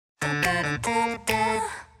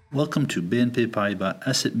Welcome to BNP Paribas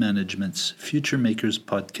Asset Management's Future Makers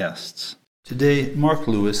podcasts. Today, Mark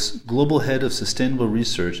Lewis, Global Head of Sustainable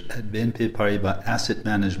Research at BNP Paribas Asset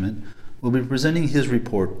Management, will be presenting his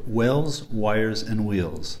report, Wells, Wires and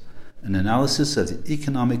Wheels, an analysis of the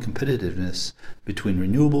economic competitiveness between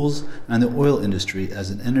renewables and the oil industry as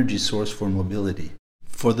an energy source for mobility.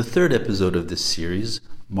 For the third episode of this series,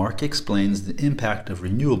 Mark explains the impact of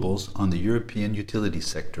renewables on the European utility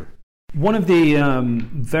sector. One of the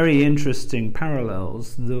very interesting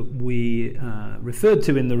parallels that we referred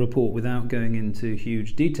to in the report without going into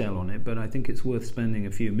huge detail on it, but I think it's worth spending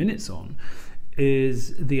a few minutes on,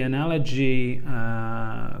 is the analogy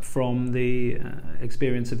from the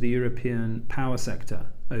experience of the European power sector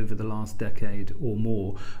over the last decade or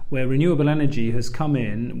more, where renewable energy has come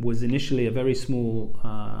in, was initially a very small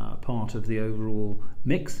part of the overall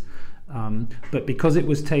mix. But because it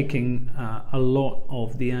was taking a lot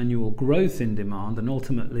of the annual growth in demand, and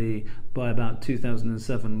ultimately by about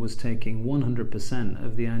 2007 was taking 100%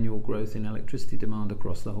 of the annual growth in electricity demand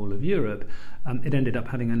across the whole of Europe, it ended up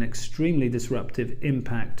having an extremely disruptive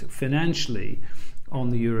impact financially on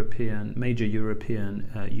the major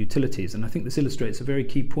European utilities. And I think this illustrates a very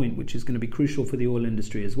key point, which is going to be crucial for the oil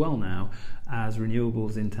industry as well now, as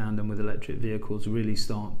renewables in tandem with electric vehicles really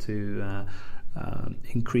start to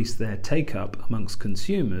increase their take-up amongst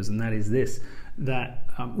consumers, and that is this, that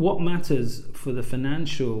what matters for the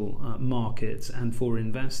financial markets and for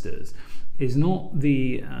investors is not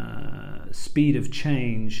the speed of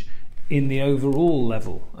change in the overall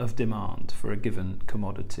level of demand for a given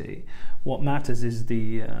commodity. What matters is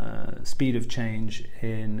the speed of change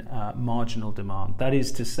in marginal demand. That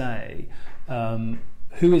is to say,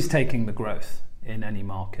 who is taking the growth in any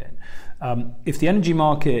market. If the energy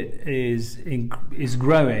market is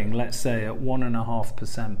growing, let's say at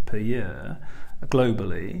 1.5% per year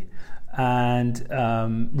globally, and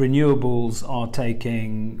renewables are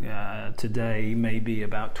taking today maybe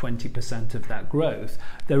about 20% of that growth,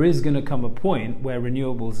 there is going to come a point where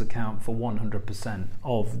renewables account for 100%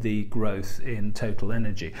 of the growth in total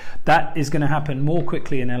energy. That is going to happen more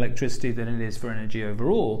quickly in electricity than it is for energy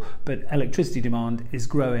overall, but electricity demand is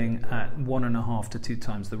growing at 1.5 to 2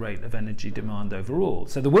 times the rate of energy demand overall.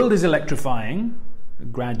 So the world is electrifying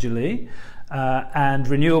gradually, and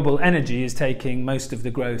renewable energy is taking most of the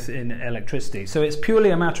growth in electricity. So it's purely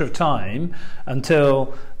a matter of time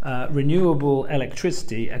until renewable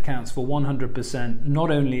electricity accounts for 100% not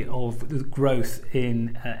only of the growth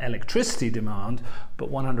in electricity demand,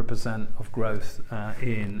 but 100% of growth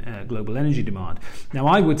in global energy demand. Now,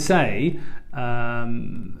 I would say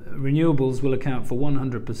renewables will account for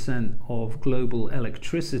 100% of global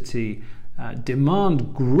electricity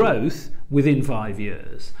demand growth within 5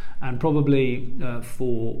 years, and probably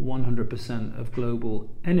for 100% of global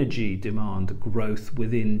energy demand growth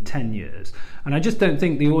within 10 years. And I just don't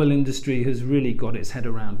think the oil industry has really got its head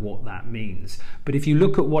around what that means. But if you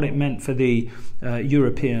look at what it meant for the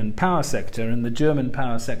European power sector, and the German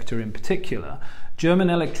power sector in particular, German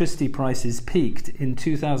electricity prices peaked in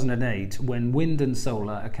 2008 when wind and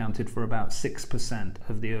solar accounted for about 6%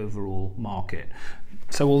 of the overall market.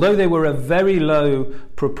 So although they were a very low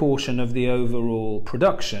proportion of the overall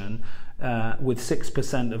production, with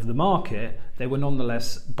 6% of the market, they were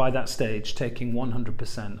nonetheless, by that stage, taking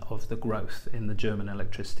 100% of the growth in the German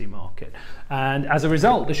electricity market. And as a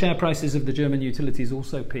result, the share prices of the German utilities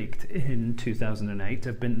also peaked in 2008,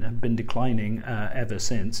 have been declining ever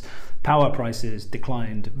since. Power prices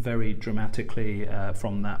declined very dramatically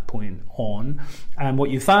from that point on. And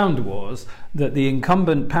what you found was that the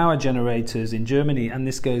incumbent power generators in Germany, and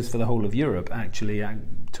this goes for the whole of Europe actually,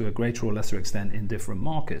 to a greater or lesser extent in different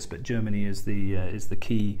markets, but Germany is the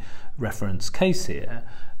key reference case here.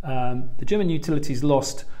 The German utilities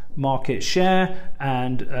lost market share,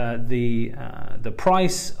 and the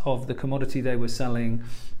price of the commodity they were selling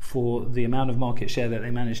for the amount of market share that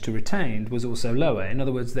they managed to retain was also lower. In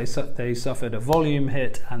other words, they suffered a volume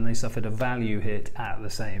hit and they suffered a value hit at the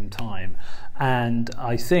same time. And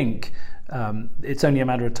I think it's only a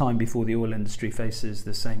matter of time before the oil industry faces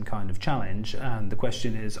the same kind of challenge, and the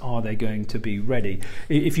question is, are they going to be ready?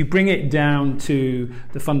 If you bring it down to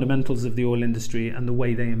the fundamentals of the oil industry and the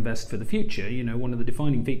way they invest for the future, one of the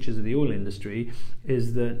defining features of the oil industry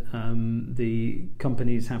is that the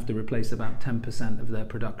companies have to replace about 10% of their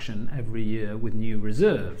production every year with new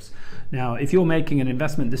reserves. Now, if you're making an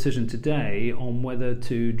investment decision today on whether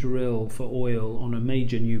to drill for oil on a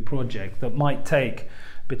major new project that might take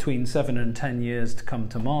between 7 and 10 years to come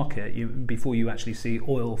to market before you actually see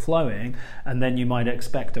oil flowing, and then you might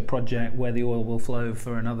expect a project where the oil will flow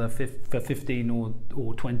for another 15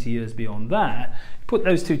 or 20 years beyond that. Put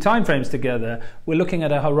those two timeframes together, we're looking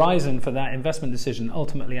at a horizon for that investment decision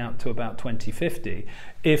ultimately out to about 2050.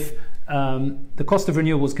 If the cost of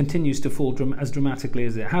renewables continues to fall as dramatically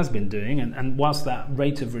as it has been doing, and whilst that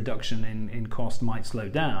rate of reduction in cost might slow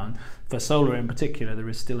down, for solar in particular, there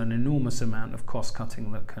is still an enormous amount of cost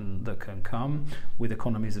cutting that can come with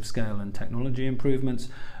economies of scale and technology improvements.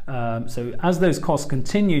 So as those costs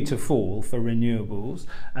continue to fall for renewables,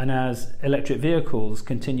 and as electric vehicles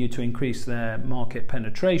continue to increase their market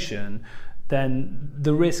penetration, then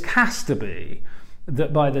the risk has to be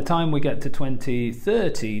that by the time we get to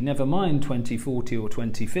 2030, never mind 2040 or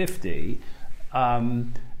 2050,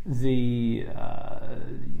 the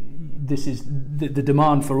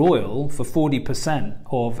demand for oil for 40%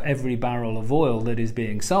 of every barrel of oil that is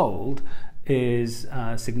being sold is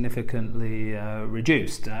significantly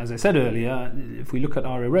reduced. As I said earlier, if we look at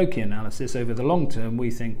our Iroquois analysis over the long term,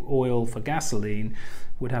 we think oil for gasoline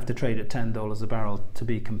would have to trade at $10 a barrel to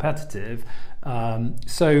be competitive.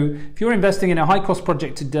 So if you're investing in a high-cost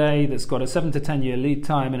project today that's got a 7 to 10 year lead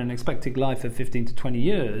time and an expected life of 15 to 20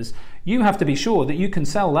 years, you have to be sure that you can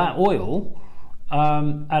sell that oil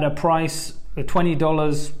at a price of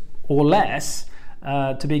 $20 or less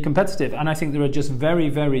to be competitive. And I think there are just very,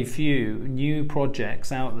 very few new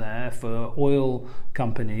projects out there for oil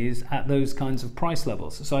companies at those kinds of price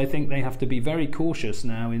levels. So I think they have to be very cautious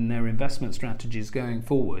now in their investment strategies going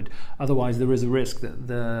forward. Otherwise, there is a risk that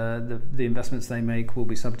the investments they make will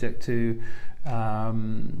be subject to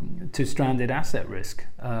stranded asset risk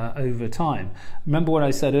over time. Remember what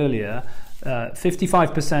I said earlier,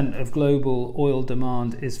 55% of global oil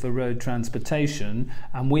demand is for road transportation,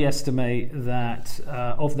 and we estimate that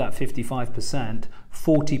of that 55%,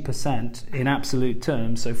 40% in absolute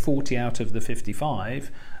terms, so 40 out of the 55,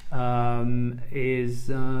 is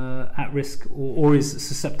at risk or is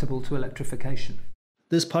susceptible to electrification.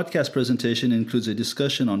 This podcast presentation includes a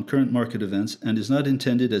discussion on current market events and is not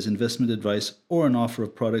intended as investment advice or an offer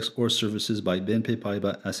of products or services by BNP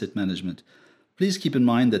Paribas Asset Management. Please keep in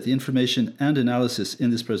mind that the information and analysis in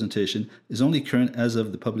this presentation is only current as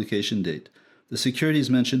of the publication date. The securities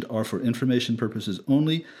mentioned are for information purposes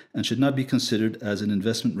only and should not be considered as an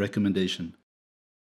investment recommendation.